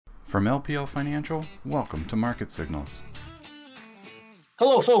From LPL Financial, welcome to Market Signals.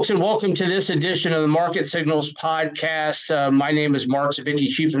 Hello, folks, and welcome to this edition of the Market Signals podcast. My name is Marc Zabicki,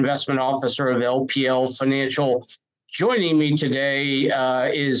 Chief Investment Officer of LPL Financial. Joining me today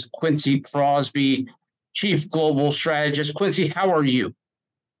is Quincy Krosby, Chief Global Strategist. Quincy, how are you?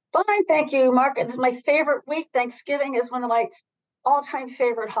 Fine, thank you, Marc. This is my favorite week. Thanksgiving is one of my all-time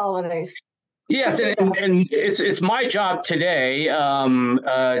favorite holidays. Yes, and it's my job today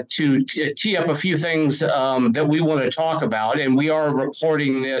to tee up a few things that we want to talk about. And we are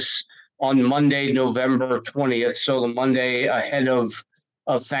recording this on Monday, November 20th, so the Monday ahead of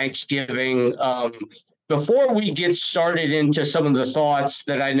Thanksgiving. Before we get started into some of the thoughts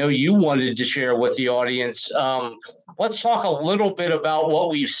that I know you wanted to share with the audience, let's talk a little bit about what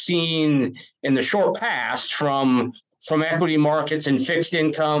we've seen in the short past from equity markets and fixed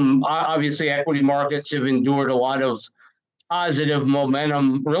income. Obviously, equity markets have endured a lot of positive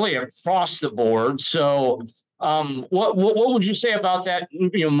momentum really across the board. So what would you say about that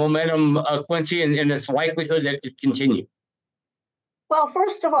momentum, Quincy, and its likelihood that it continue? Well,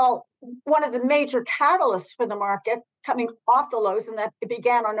 first of all, one of the major catalysts for the market coming off the lows, and that it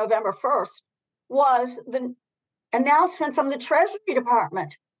began on November 1st, was the announcement from the Treasury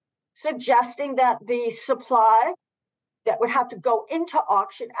Department suggesting that the supply that would have to go into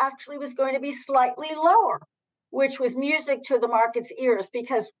auction actually was going to be slightly lower, which was music to the market's ears,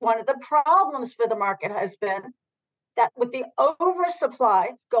 because one of the problems for the market has been that with the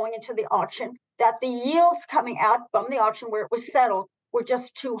oversupply going into the auction, that the yields coming out from the auction where it was settled were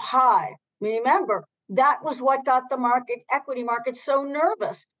just too high. Remember, that was what got the equity market so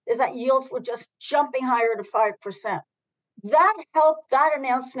nervous, is that yields were just jumping higher to 5%. That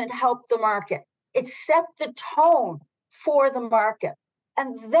announcement helped the market. It set the tone for the market.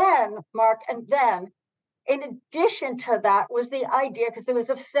 And then, Marc, in addition to that was the idea, because there was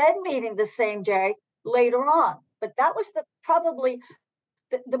a Fed meeting the same day later on, but that was probably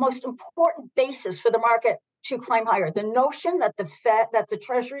the most important basis for the market to climb higher. The notion that the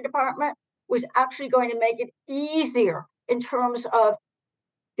Treasury Department was actually going to make it easier in terms of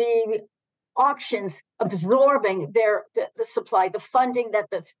the auctions absorbing the supply, the funding that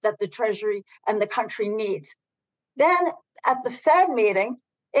the Treasury and the country needs. Then at the Fed meeting,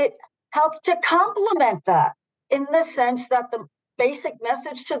 it helped to complement that in the sense that the basic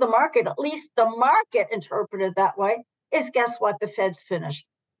message to the market, at least the market interpreted that way, is guess what? The Fed's finished.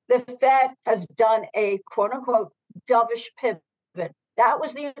 The Fed has done a quote unquote dovish pivot. That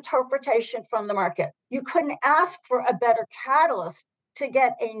was the interpretation from the market. You couldn't ask for a better catalyst to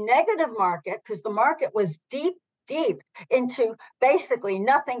get a negative market, because the market was deep into basically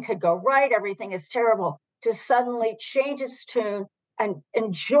nothing could go right. Everything is terrible, to suddenly change its tune and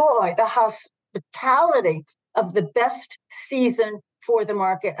enjoy the hospitality of the best season for the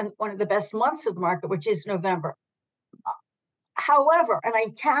market and one of the best months of the market, which is November. However, and I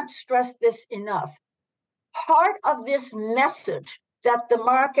can't stress this enough, part of this message that the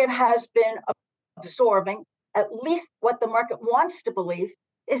market has been absorbing, at least what the market wants to believe,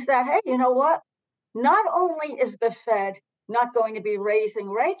 is that, hey, you know what? Not only is the Fed not going to be raising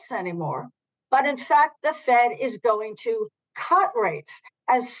rates anymore, but in fact, the Fed is going to cut rates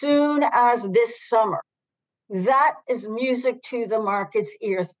as soon as this summer. That is music to the market's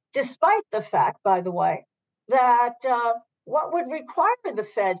ears, despite the fact, by the way, that what would require the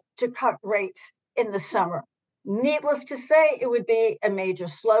Fed to cut rates in the summer? Needless to say, it would be a major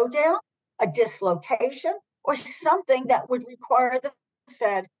slowdown, a dislocation, or something that would require the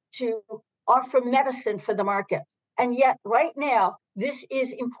Fed to offer medicine for the market. And yet, right now, this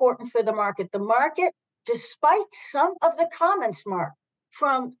is important for the market. The market, despite some of the comments, Marc,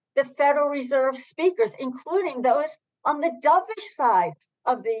 from the Federal Reserve speakers, including those on the dovish side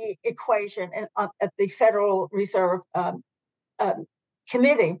of the equation and at the Federal Reserve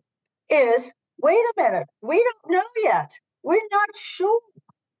Committee, is, wait a minute, we don't know yet. We're not sure.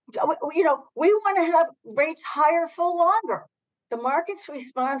 We want to have rates higher for longer. The market's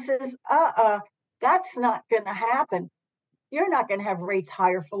response is, that's not going to happen. You're not going to have rates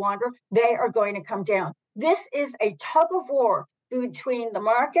higher for longer. They are going to come down. This is a tug of war between the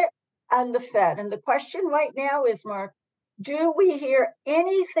market and the Fed. And the question right now is, Marc, do we hear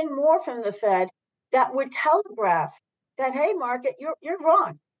anything more from the Fed that would telegraph that, hey, market, you're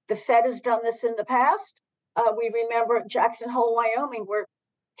wrong. The Fed has done this in the past. We remember Jackson Hole, Wyoming, where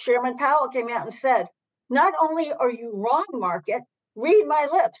Chairman Powell came out and said, not only are you wrong, market, read my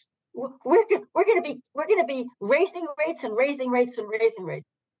lips. We're going to be raising rates and raising rates and raising rates.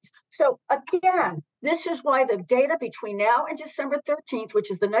 So again, this is why the data between now and December 13th, which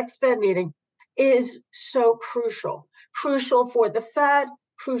is the next Fed meeting, is so crucial for the Fed,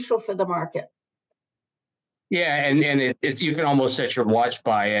 crucial for the market. Yeah, and it's you can almost set your watch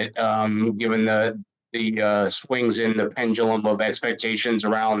by it, given the swings in the pendulum of expectations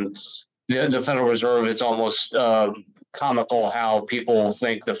around the Federal Reserve. It's almost comical how people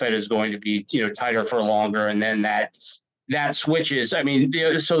think the Fed is going to be tighter for longer, and then that switches. I mean,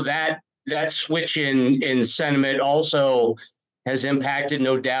 so that switch in sentiment also has impacted,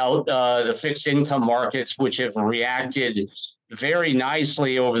 no doubt, the fixed income markets, which have reacted very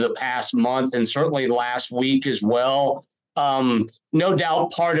nicely over the past month and certainly last week as well. No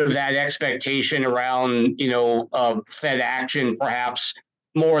doubt part of that expectation around, Fed action, perhaps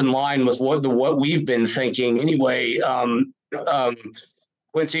more in line with what we've been thinking anyway.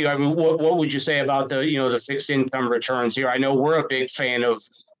 Quincy, I mean, what would you say about the fixed income returns here? I know we're a big fan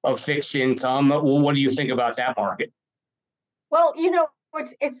of fixed income. What do you think about that market? Well,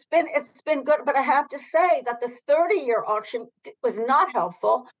 it's been good, but I have to say that the 30-year auction was not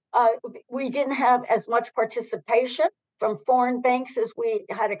helpful. We didn't have as much participation from foreign banks as we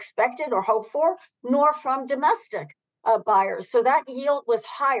had expected or hoped for, nor from domestic buyers. So that yield was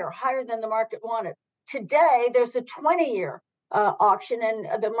higher than the market wanted. Today, there's a 20-year auction,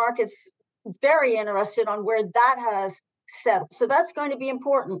 and the market's very interested on where that has settled. So that's going to be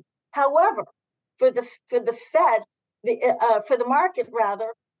important. However, for the Fed, for the market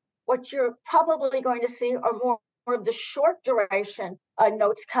rather, what you're probably going to see are more of the short duration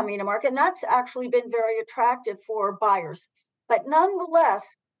notes coming to market, and that's actually been very attractive for buyers. But nonetheless,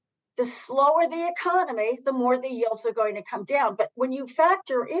 the slower the economy, the more the yields are going to come down. But when you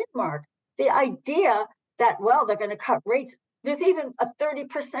factor in, Marc, the idea that, well, they're going to cut rates, there's even a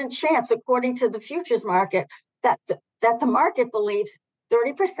 30% chance, according to the futures market, that the market believes,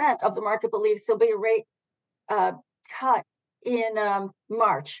 30% of the market believes there'll be a rate cut in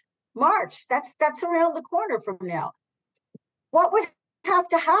March. That's around the corner from now. What would have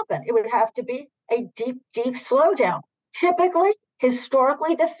to happen? It would have to be a deep slowdown. Typically,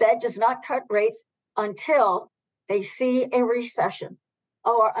 historically, the Fed does not cut rates until they see a recession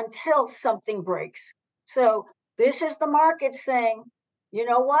or until something breaks. So this is the market saying, you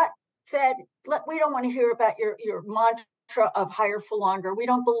know what, Fed, we don't want to hear about your mantra of higher for longer. We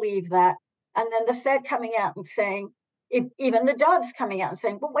don't believe that. And then the Fed coming out and saying, even the Doves coming out and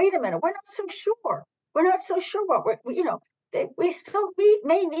saying, well, wait a minute, we're not so sure. We're not so sure what we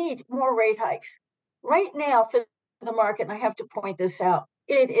may need more rate hikes. Right now for the market, and I have to point this out,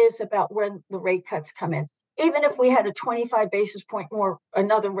 it is about when the rate cuts come in. Even if we had a 25 basis point more,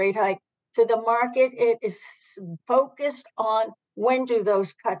 another rate hike, for the market, it is focused on when do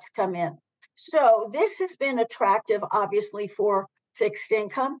those cuts come in. So this has been attractive, obviously, for fixed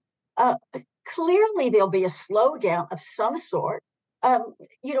income. Clearly, there'll be a slowdown of some sort, and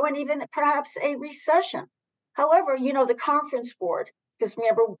even perhaps a recession. However, the Conference Board, because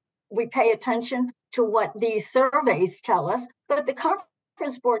remember, we pay attention to what these surveys tell us, but the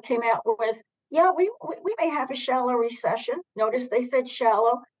Conference Board came out with, we may have a shallow recession. Notice they said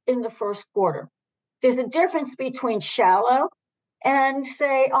shallow in the first quarter. There's a difference between shallow and,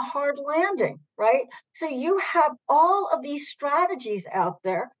 say, a hard landing, right? So you have all of these strategies out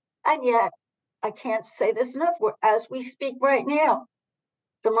there, and yet, I can't say this enough, as we speak right now,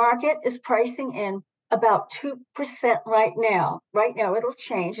 the market is pricing in about 2% right now. Right now, it'll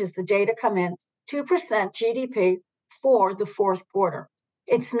change as the data come in, 2% GDP for the fourth quarter.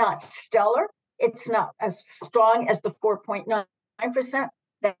 It's not stellar. It's not as strong as the 4.9%,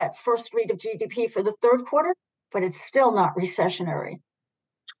 that first read of GDP for the third quarter, but it's still not recessionary.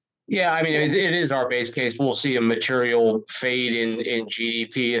 Yeah, I mean, it is our base case. We'll see a material fade in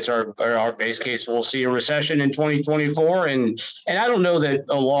GDP. It's our base case. We'll see a recession in 2024. And I don't know that,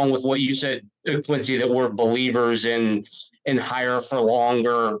 along with what you said, Quincy, that we're believers in higher for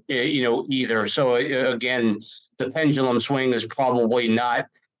longer, either. So again, the pendulum swing is probably not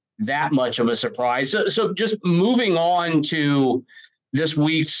that much of a surprise. So just moving on to this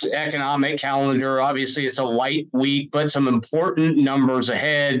week's economic calendar. Obviously, it's a light week, but some important numbers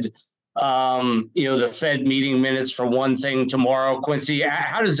ahead. The Fed meeting minutes for one thing tomorrow. Quincy,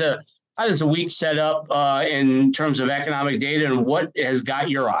 how does the week set up in terms of economic data, and what has got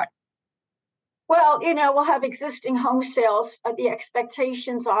your eye? Well, we'll have existing home sales. The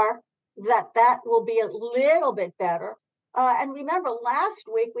expectations are that will be a little bit better. And remember, last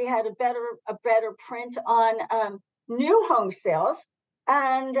week we had a better print on new home sales.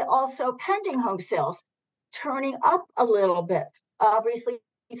 And also pending home sales turning up a little bit. Obviously,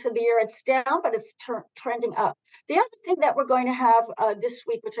 for the year it's down, but it's trending up. The other thing that we're going to have this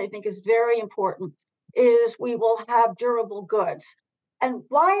week, which I think is very important, is we will have durable goods. And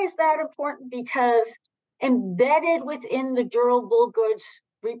why is that important? Because embedded within the durable goods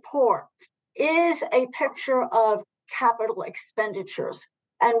report is a picture of capital expenditures.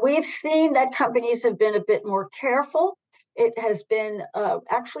 And we've seen that companies have been a bit more careful. It has been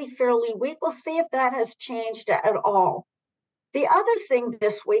actually fairly weak. We'll see if that has changed at all. The other thing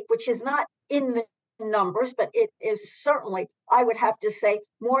this week, which is not in the numbers, but it is certainly, I would have to say,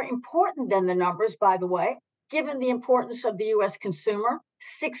 more important than the numbers, by the way, given the importance of the US consumer,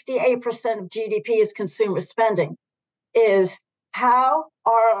 68% of GDP is consumer spending, is how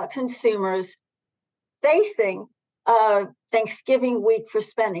are consumers facing Thanksgiving week for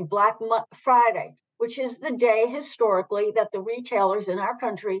spending, Black Friday, which is the day historically that the retailers in our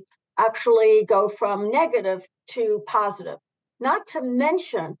country actually go from negative to positive. Not to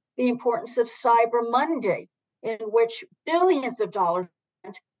mention the importance of Cyber Monday, in which billions of dollars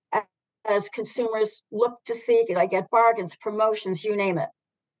as consumers look to see, can I get bargains, promotions, you name it.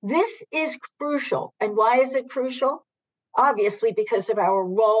 This is crucial. And why is it crucial? Obviously, because of our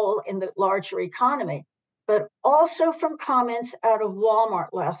role in the larger economy, but also from comments out of Walmart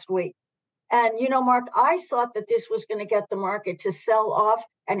last week. And, you know, Mark, I thought that this was going to get the market to sell off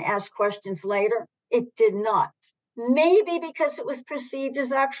and ask questions later. It did not. Maybe because it was perceived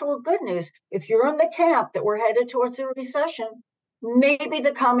as actual good news. If you're in the camp that we're headed towards a recession, maybe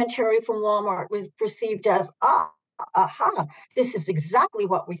the commentary from Walmart was perceived as, aha, this is exactly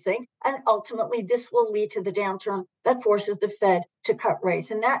what we think. And ultimately, this will lead to the downturn that forces the Fed to cut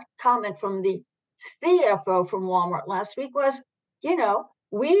rates. And that comment from the CFO from Walmart last week was, you know,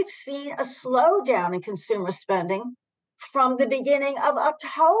 we've seen a slowdown in consumer spending from the beginning of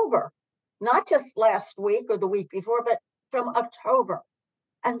October, not just last week or the week before, but from October.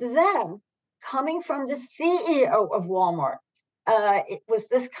 And then coming from the CEO of Walmart, it was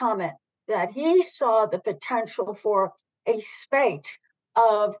this comment that he saw the potential for a spate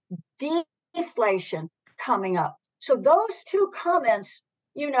of deflation coming up. So those two comments,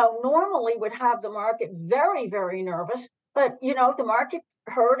 you know, normally would have the market very, very nervous. But, you know, the market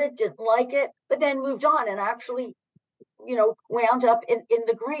heard it, didn't like it, but then moved on and actually, you know, wound up in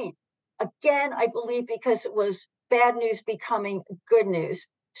the green. Again, I believe because it was bad news becoming good news.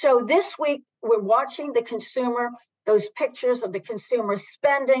 So this week, we're watching the consumer, those pictures of the consumer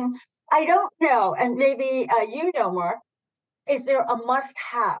spending. I don't know, and maybe you know, Mark, is there a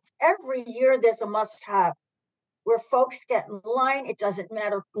must-have? Every year there's a must-have where folks get in line. It doesn't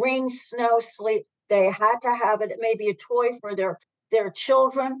matter, rain, snow, sleet. They had to have it. It may be a toy for their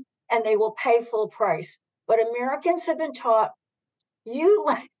children, and they will pay full price. But Americans have been taught,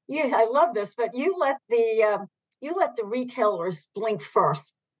 I love this, but you let the retailers blink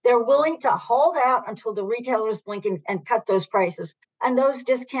first. They're willing to hold out until the retailers blink and cut those prices. And those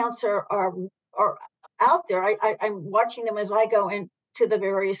discounts are out there. I'm watching them as I go into the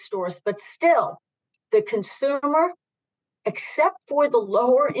various stores. But still, the consumer, except for the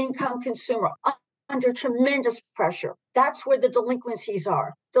lower income consumer, under tremendous pressure. That's where the delinquencies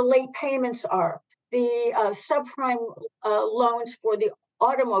are, the late payments are, the subprime loans for the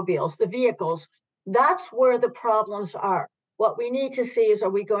automobiles, the vehicles. That's where the problems are. What we need to see is, are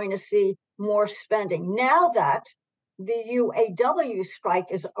we going to see more spending? Now that the UAW strike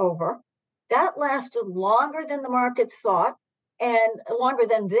is over, that lasted longer than the market thought and longer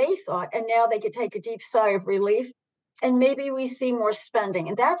than they thought. And now they could take a deep sigh of relief. And maybe we see more spending.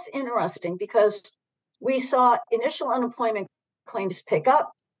 And that's interesting because we saw initial unemployment claims pick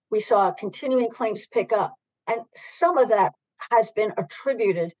up. We saw continuing claims pick up. And some of that has been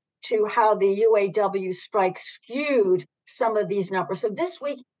attributed to how the UAW strike skewed some of these numbers. So this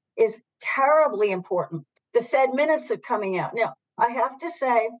week is terribly important. The Fed minutes are coming out. Now, I have to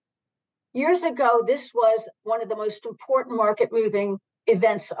say, years ago, this was one of the most important market moving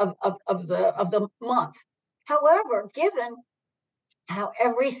events of the month. However, given how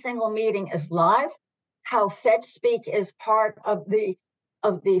every single meeting is live, how Fed speak is part of the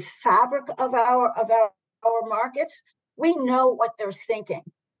fabric of our markets, we know what they're thinking.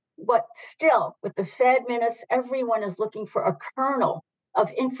 But still, with the Fed minutes, everyone is looking for a kernel of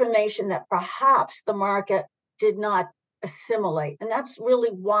information that perhaps the market did not assimilate. And that's really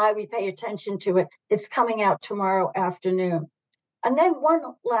why we pay attention to it. It's coming out tomorrow afternoon. And then one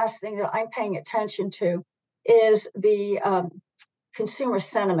last thing that I'm paying attention to is the consumer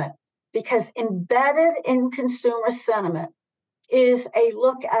sentiment, because embedded in consumer sentiment is a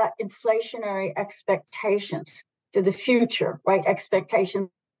look at inflationary expectations for the future, right? Expectations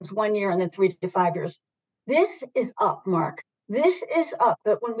 1 year and then 3 to 5 years. This is up, Mark. This is up.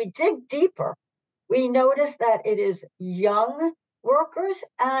 But when we dig deeper, we notice that it is young workers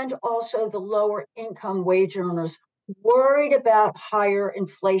and also the lower income wage earners worried about higher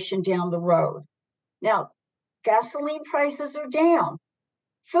inflation down the road. Now, gasoline prices are down.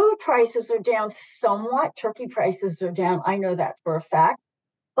 Food prices are down somewhat. Turkey prices are down. I know that for a fact.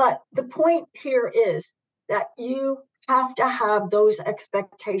 But the point here is that you have to have those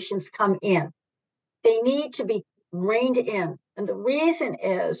expectations come in. They need to be reined in. And the reason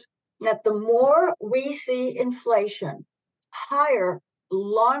is that the more we see inflation higher,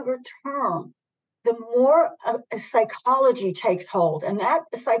 longer term, the more a psychology takes hold. And that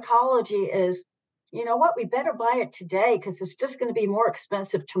psychology is, you know what, we better buy it today because it's just going to be more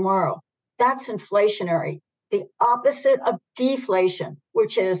expensive tomorrow. That's inflationary. The opposite of deflation,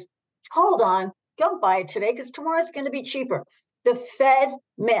 which is, hold on, don't buy it today because tomorrow it's going to be cheaper. The Fed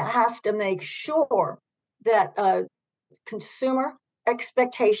has to make sure that consumer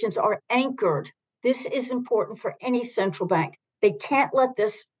expectations are anchored. This is important for any central bank. They can't let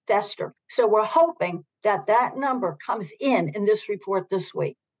this fester. So we're hoping that that number comes in this report this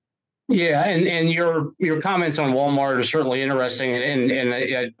week. Yeah, and your comments on Walmart are certainly interesting,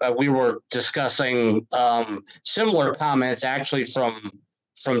 and we were discussing similar comments actually from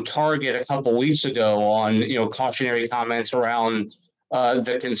Target a couple weeks ago on cautionary comments around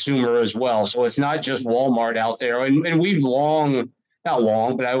the consumer as well. So it's not just Walmart out there, and we've not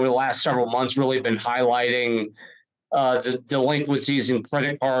long, but over the last several months really been highlighting the delinquencies in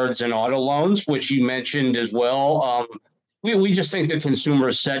credit cards and auto loans, which you mentioned as well. We just think the consumer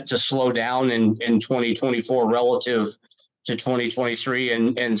is set to slow down in 2024 relative to 2023,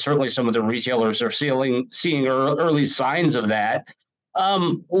 and certainly some of the retailers are seeing early signs of that.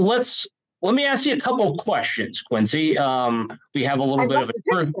 Let me ask you a couple of questions, Quincy. We have a little bit of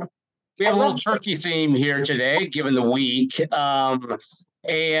a turkey theme here today, given the week.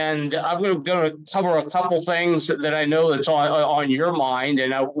 And I'm going to cover a couple things that I know that's on your mind,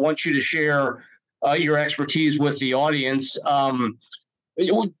 and I want you to share your expertise with the audience.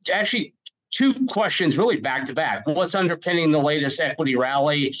 Actually, two questions really back to back. What's underpinning the latest equity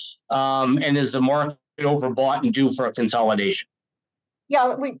rally? And is the market overbought and due for a consolidation?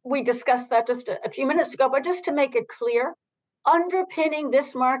 Yeah, we discussed that just a few minutes ago, but just to make it clear, underpinning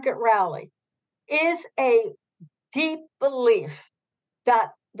this market rally is a deep belief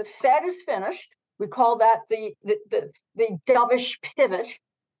that the Fed is finished. We call that the dovish pivot,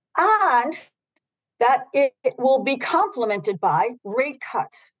 and that it will be complemented by rate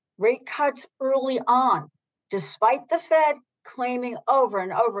cuts early on, despite the Fed claiming over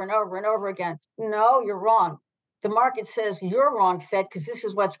and over and over and over again, no, you're wrong. The market says you're wrong, Fed, because this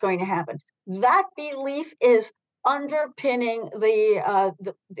is what's going to happen. That belief is underpinning the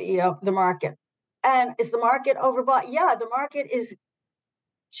market. And is the market overbought? Yeah, the market is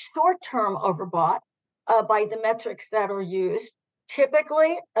short-term overbought by the metrics that are used.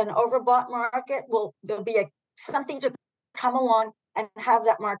 Typically, an overbought market there'll be something to come along and have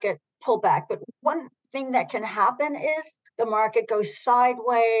that market pull back. But one thing that can happen is the market goes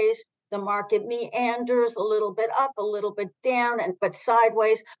sideways, the market meanders a little bit up, a little bit down, but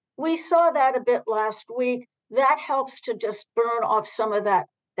sideways. We saw that a bit last week. That helps to just burn off some of that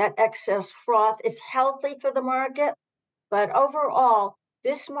excess froth. It's healthy for the market, but overall,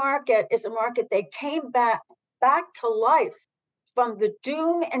 this market is a market that came back to life from the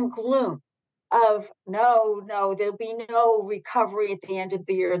doom and gloom of no, there'll be no recovery at the end of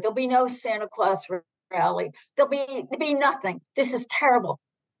the year. There'll be no Santa Claus rally. There'll be nothing. This is terrible.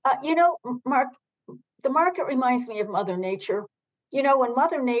 Marc, the market reminds me of Mother Nature. When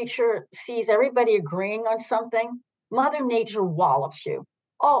Mother Nature sees everybody agreeing on something, Mother Nature wallops you.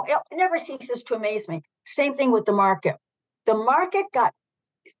 Oh, it never ceases to amaze me. Same thing with the market. The market got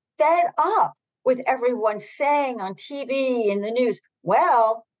fed up with everyone saying on TV and the news,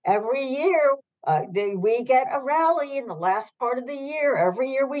 well, every year we get a rally in the last part of the year.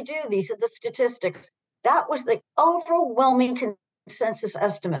 Every year we do. These are the statistics. That was the overwhelming consensus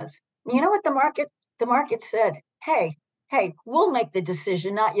estimates. You know what the market said? Hey, we'll make the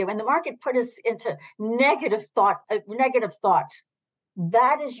decision, not you. And the market put us into negative thoughts.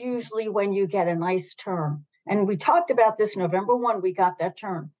 That is usually when you get a nice turn. And we talked about this November 1, we got that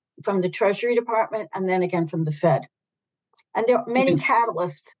turn from the Treasury Department and then again from the Fed. And there are many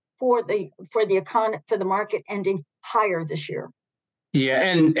catalysts for the market ending higher this year. Yeah,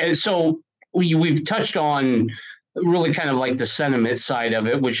 and so we've touched on really kind of like the sentiment side of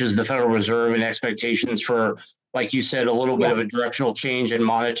it, which is the Federal Reserve and expectations for, like you said, a little bit of a directional change in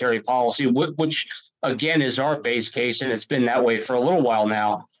monetary policy, which again is our base case, and it's been that way for a little while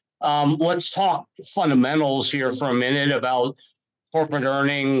now. Let's talk fundamentals here for a minute about corporate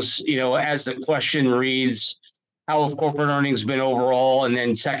earnings. As the question reads, how have corporate earnings been overall? And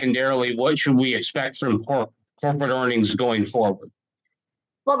then secondarily, what should we expect from corporate earnings going forward?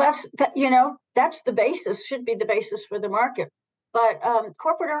 Well, that's the basis, should be the basis for the market. But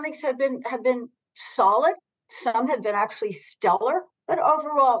corporate earnings have been solid. Some have been actually stellar, but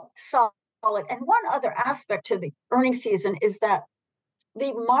overall solid. And one other aspect to the earnings season is that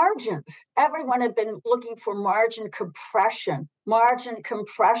the margins, everyone had been looking for margin compression,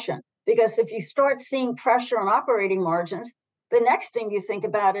 because if you start seeing pressure on operating margins, the next thing you think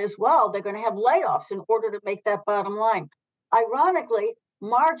about is, well, they're going to have layoffs in order to make that bottom line. Ironically,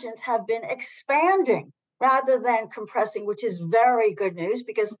 margins have been expanding rather than compressing, which is very good news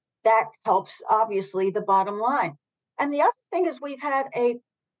because that helps, obviously, the bottom line. And the other thing is we've had a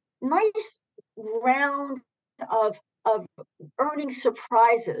nice round of earnings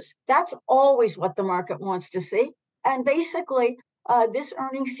surprises. That's always what the market wants to see. And basically, this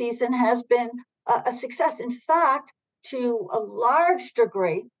earnings season has been a success. In fact, to a large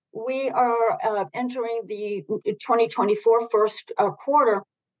degree, we are entering the 2024 first quarter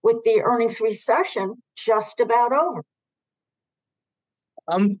with the earnings recession just about over.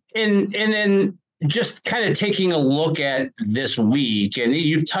 And then just kind of taking a look at this week, and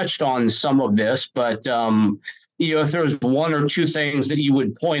you've touched on some of this, but if there's one or two things that you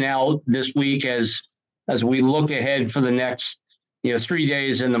would point out this week as we look ahead for the next 3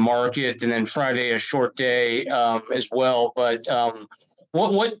 days in the market, and then Friday a short day as well. But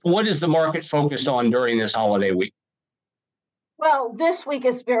what is the market focused on during this holiday week? Well, this week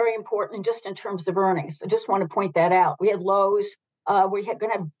is very important just in terms of earnings. I just want to point that out. We had lows. We're going to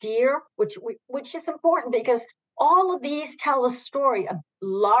have Deere, which is important because all of these tell a story, a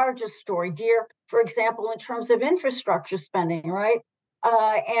larger story. Deere, for example, in terms of infrastructure spending, right?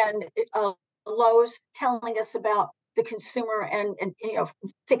 And Lowe's telling us about the consumer and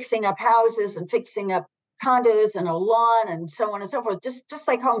fixing up houses and fixing up condos and a lawn and so on and so forth, just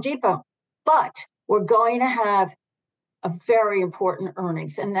like Home Depot. But we're going to have a very important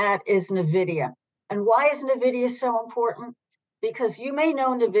earnings, and that is NVIDIA. And why is NVIDIA so important? Because you may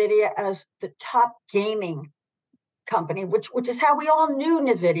know NVIDIA as the top gaming company, which is how we all knew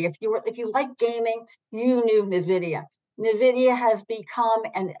NVIDIA. If you like gaming, you knew NVIDIA. NVIDIA has become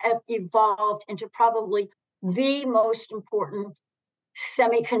and evolved into probably the most important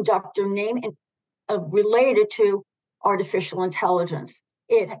semiconductor name related to artificial intelligence.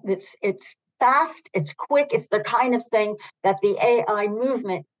 It's fast, it's quick, it's the kind of thing that the AI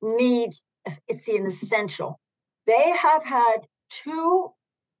movement needs. It's an essential. They have had 2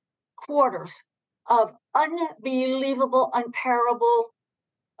 quarters of unbelievable,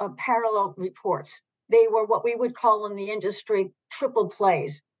 unparalleled reports. They were what we would call in the industry triple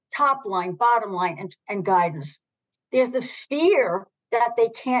plays: top line, bottom line, and guidance. There's a fear that they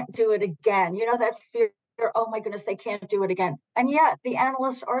can't do it again. That fear, oh my goodness, they can't do it again. And yet the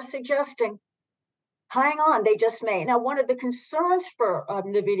analysts are suggesting, hang on, they just may. Now, one of the concerns for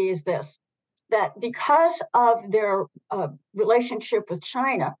NVIDIA is this, that because of their relationship with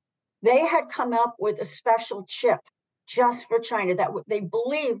China, they had come up with a special chip just for China that they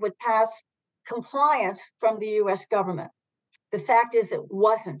believe would pass compliance from the U.S. government. The fact is it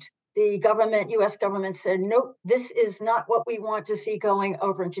wasn't. The U.S. government said, nope, this is not what we want to see going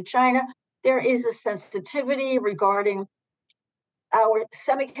over into China. There is a sensitivity regarding our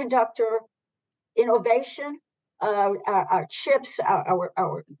semiconductor innovation, our chips,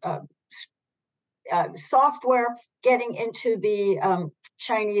 our software getting into the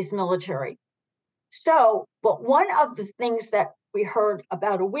Chinese military. So, but one of the things that we heard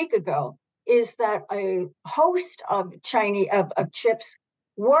about a week ago is that a host of chips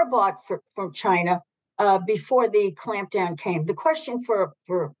were bought from China before the clampdown came. The question for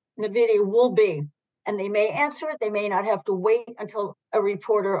NVIDIA will be, and they may answer it, they may not have to wait until a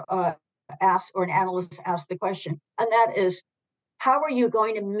reporter asks or an analyst asks the question, and that is, how are you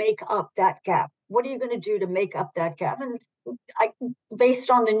going to make up that gap? What are you going to do to make up that gap? And based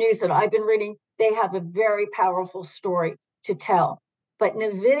on the news that I've been reading, they have a very powerful story to tell. But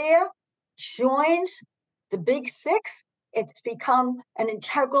NVIDIA joins the big 6. It's become an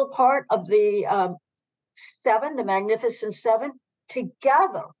integral part of the 7, the Magnificent 7.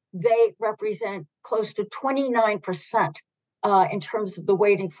 Together, they represent close to 29% in terms of the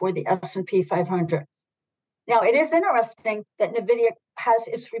weighting for the S&P 500. Now, it is interesting that NVIDIA has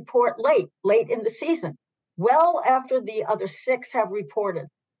its report late in the season, well after the other 6 have reported.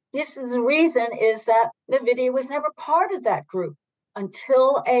 This is the reason is that NVIDIA was never part of that group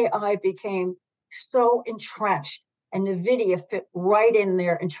until AI became so entrenched, and NVIDIA fit right in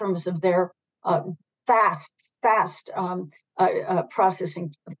there in terms of their fast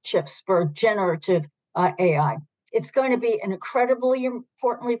processing chips for generative AI. It's going to be an incredibly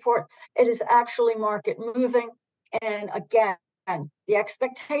important report. It is actually market moving. And again, the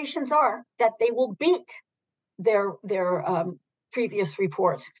expectations are that they will beat their previous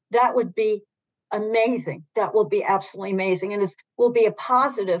reports. That would be amazing. That will be absolutely amazing. And it will be a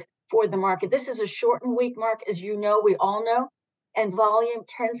positive for the market. This is a shortened week, Mark, as you know, we all know, and volume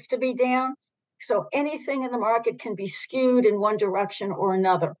tends to be down. So anything in the market can be skewed in one direction or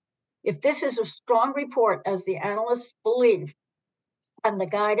another. If this is a strong report, as the analysts believe, and the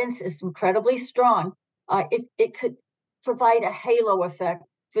guidance is incredibly strong, it could provide a halo effect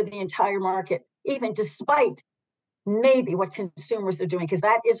for the entire market, even despite maybe what consumers are doing, because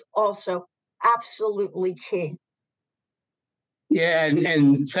that is also absolutely key. Yeah,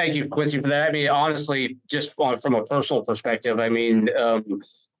 and thank you, Quincy, for that. I mean, honestly, just from a personal perspective, I mean,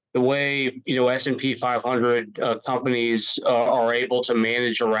 the way S&P 500 companies are able to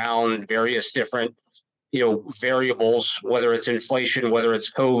manage around various different variables, whether it's inflation, whether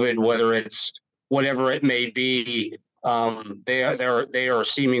it's COVID, whether it's whatever it may be, they are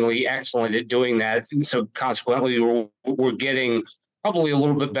seemingly excellent at doing that. And so consequently, we're getting probably a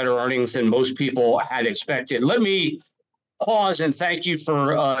little bit better earnings than most people had expected. Let me pause and thank you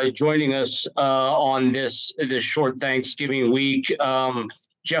for joining us on this short Thanksgiving week.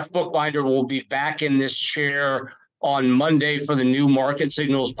 Jeff Bookbinder will be back in this chair on Monday for the new Market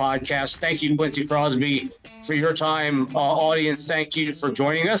Signals podcast. Thank you, Quincy Krosby, for your time. Audience, thank you for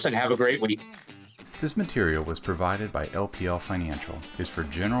joining us, and have a great week. This material was provided by LPL Financial, is for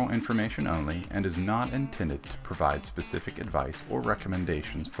general information only, and is not intended to provide specific advice or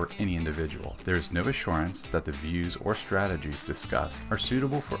recommendations for any individual. There is no assurance that the views or strategies discussed are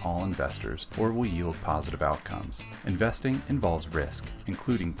suitable for all investors or will yield positive outcomes. Investing involves risk,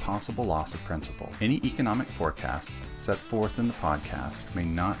 including possible loss of principal. Any economic forecasts set forth in the podcast may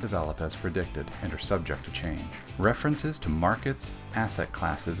not develop as predicted and are subject to change. References to markets, asset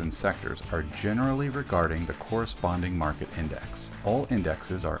classes, and sectors are generally regarding the corresponding market index. All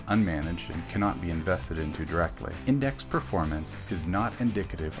indexes are unmanaged and cannot be invested into directly. Index performance is not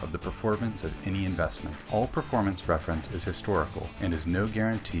indicative of the performance of any investment. All performance reference is historical and is no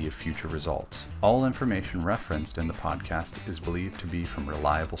guarantee of future results. All information referenced in the podcast is believed to be from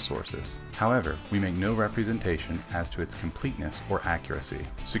reliable sources. However, we make no representation as to its completeness or accuracy.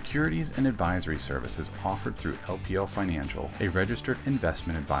 Securities and advisory services offered through LPL Financial, a registered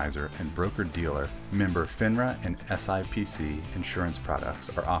investment advisor and broker-dealer, member FINRA and SIPC insurance products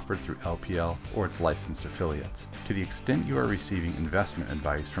are offered through LPL or its licensed affiliates. To the extent you are receiving investment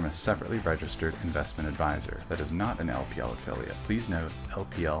advice from a separately registered investment advisor that is not an LPL affiliate, please note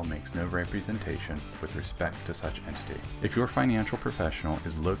LPL makes no representation with respect to such entity. If your financial professional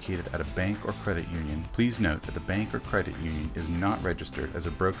is located at a bank or credit union, please note that the bank or credit union is not registered as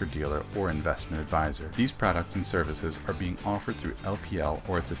a broker-dealer or investment advisor. These products and services are being offered through LPL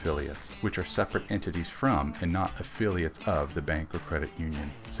or its affiliates, which are separate entities from and not affiliates of the bank or credit union.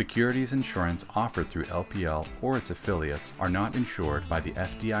 Securities insurance offered through LPL or its affiliates are not insured by the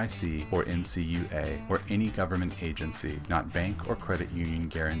FDIC or NCUA or any government agency, not bank or credit union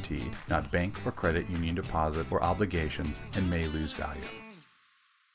guaranteed, not bank or credit union deposit or obligations, and may lose value.